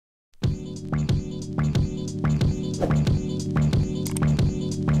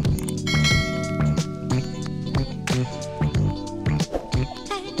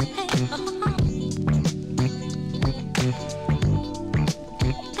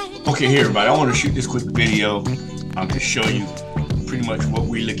Okay, here everybody, I want to shoot this quick video to show you pretty much what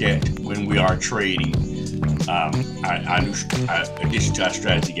we look at when we are trading. Our new addition to our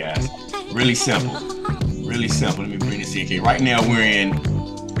strategy, guys. Really simple. Let me bring this in. Okay, right now we're in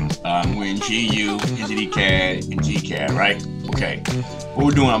GU, NZD-CAD, and GCAD, right? Okay, what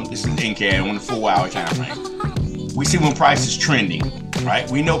we're doing, this is NCAD on the 4-hour time frame. We see when price is trending,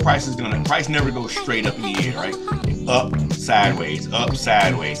 right? We know price never goes straight up in the air, right? Up, sideways, up,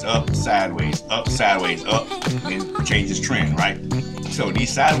 sideways, up, sideways, up, sideways, up, and then changes trend, right? So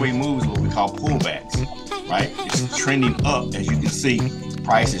these sideways moves are what we call pullbacks, right? It's trending up. As you can see,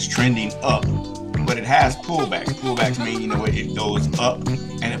 price is trending up, but it has pullbacks. Pullbacks mean, it goes up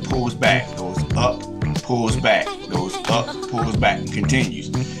and it pulls back, goes up, pulls back, goes up, pulls back, and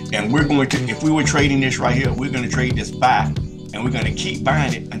continues. And we're going to, if we were trading this right here, we're going to trade this buy, and we're going to keep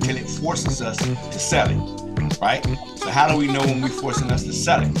buying it until it forces us to sell it, right? So how do we know when we're forcing us to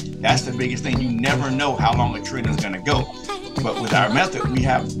sell it? That's the biggest thing. You never know how long a trend is going to go. But with our method, we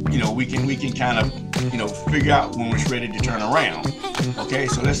have, we can kind of, figure out when it's ready to turn around. Okay,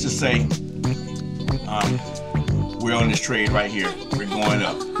 so let's just say we're on this trade right here. We're going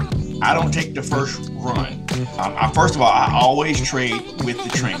up. I don't take the first run. First of all, I always trade with the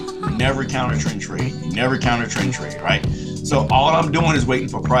trend. Never counter trend trade. Never counter trend trade, right? So all I'm doing is waiting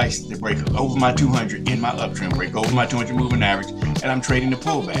for price to break over my 200 in my uptrend, break over my 200 moving average, and I'm trading the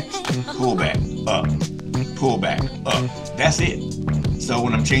pullbacks. Pullback, up, pullback, up. That's it. So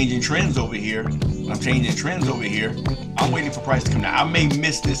when I'm changing trends over here, I'm waiting for price to come down. I may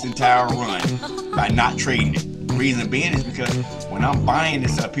miss this entire run by not trading it. The reason being is because when I'm buying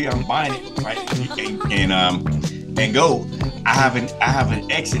this up here, I'm buying it right and go. I have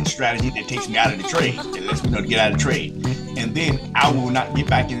an exit strategy that takes me out of the trade. That lets me know to get out of the trade, and then I will not get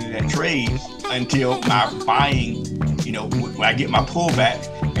back into that trade until my buying, when I get my pullback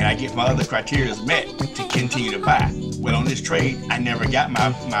and I get my other criteria met to continue to buy. Well, on this trade, I never got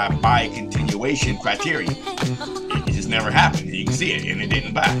my buy continuation criteria. It just never happened. You can see it, and it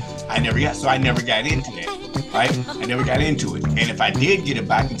didn't buy. I never got into that, right? I never got into it. And if I did get a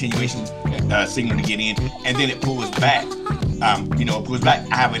buy continuation signal to get in, and then it pulls back, it pulls back,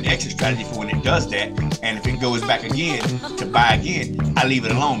 I have an exit strategy for when it does that. And if it goes back again to buy again, I leave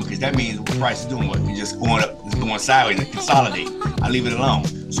it alone, because that means the price is doing what? It's just going up, it's going sideways and consolidating. I leave it alone.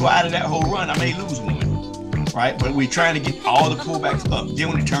 So out of that whole run, I may lose one, right? But we're trying to get all the pullbacks up. Then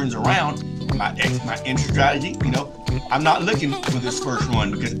when it turns around, my entry strategy, I'm not looking for this first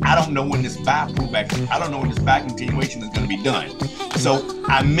run, because I don't know when this buy pullback, I don't know when this buy continuation is going to be done. So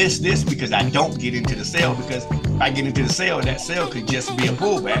I miss this because I don't get into the sale, because if I get into the sale, that sale could just be a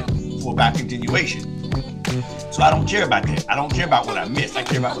pullback for a buy continuation. So I don't care about that. I don't care about what I missed. I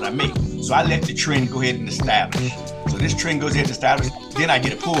care about what I make. So I let the trend go ahead and establish. So this trend goes ahead and establish. Then I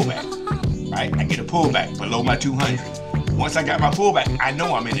get a pullback, right? I get a pullback below my 200. Once I got my pullback, I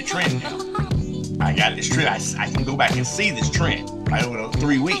know I'm in the trend now. I got this trend. I can go back and see this trend right over the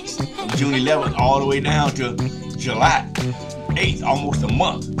 3 weeks, from June 11th all the way down to July 8th, almost a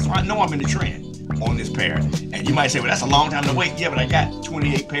month. So I know I'm in the trend on this pair. And you might say, well, that's a long time to wait. Yeah, but I got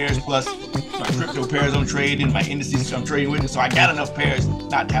 28 pairs plus my crypto pairs I'm trading, my indices I'm trading with. So I got enough pairs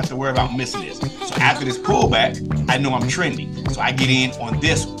not to have to worry about missing this. So after this pullback, I know I'm trending. So I get in on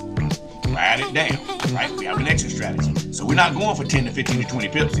this one, ride it down, right? We have an exit strategy. So we're not going for 10 to 15 to 20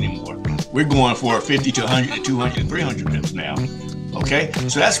 pips anymore. We're going for 50 to 100 to 200 to 300 pips now. Okay,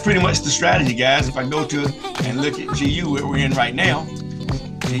 so that's pretty much the strategy, guys. If I go to and look at GU, where we're in right now,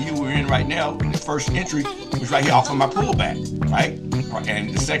 the first entry was right here off of my pullback, right?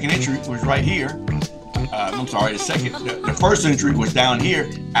 And the second entry was right here. The first entry was down here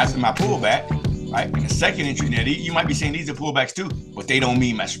after my pullback, right? And the second entry, now you might be saying these are pullbacks too, but they don't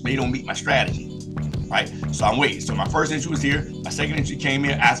meet my strategy. Right, so I'm waiting. So my first entry was here. My second entry came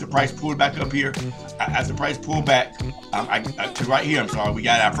here after price pulled back up here. After price pulled back to right here. I'm sorry. We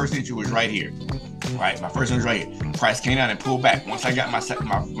got our first entry was right here. Right, my first entry was right here. Price came down and pulled back. Once I got my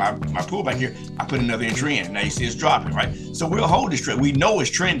pullback here, I put another entry in. Now you see it's dropping. Right, so we'll hold this trade. We know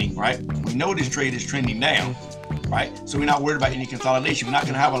it's trending. Right, we know this trade is trending down. Right, so we're not worried about any consolidation. We're not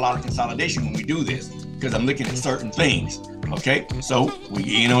going to have a lot of consolidation when we do this, because I'm looking at certain things. Okay, so we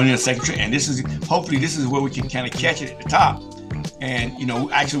get in the second trend, and hopefully this is where we can kind of catch it at the top. And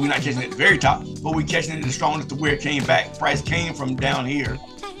actually we're not catching it at the very top, but we're catching it the strongest to where it came back. Price came from down here.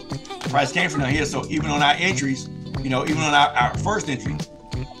 So even on our entries, even on our first entry,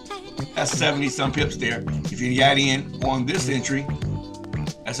 that's 70 some pips there. If you got in on this entry,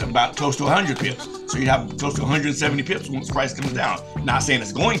 that's about close to 100 pips. So you have close to 170 pips once the price comes down. Not saying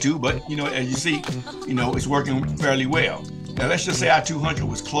it's going to, but as you see, it's working fairly well. Now let's just say our 200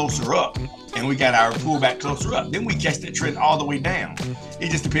 was closer up and we got our pullback closer up. Then we catch that trend all the way down. It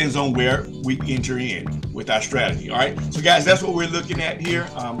just depends on where we enter in with our strategy. All right. So guys, that's what we're looking at here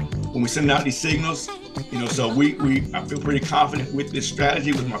when we send out these signals. You know, so I feel pretty confident with this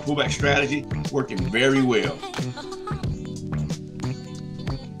strategy, with my pullback strategy, working very well.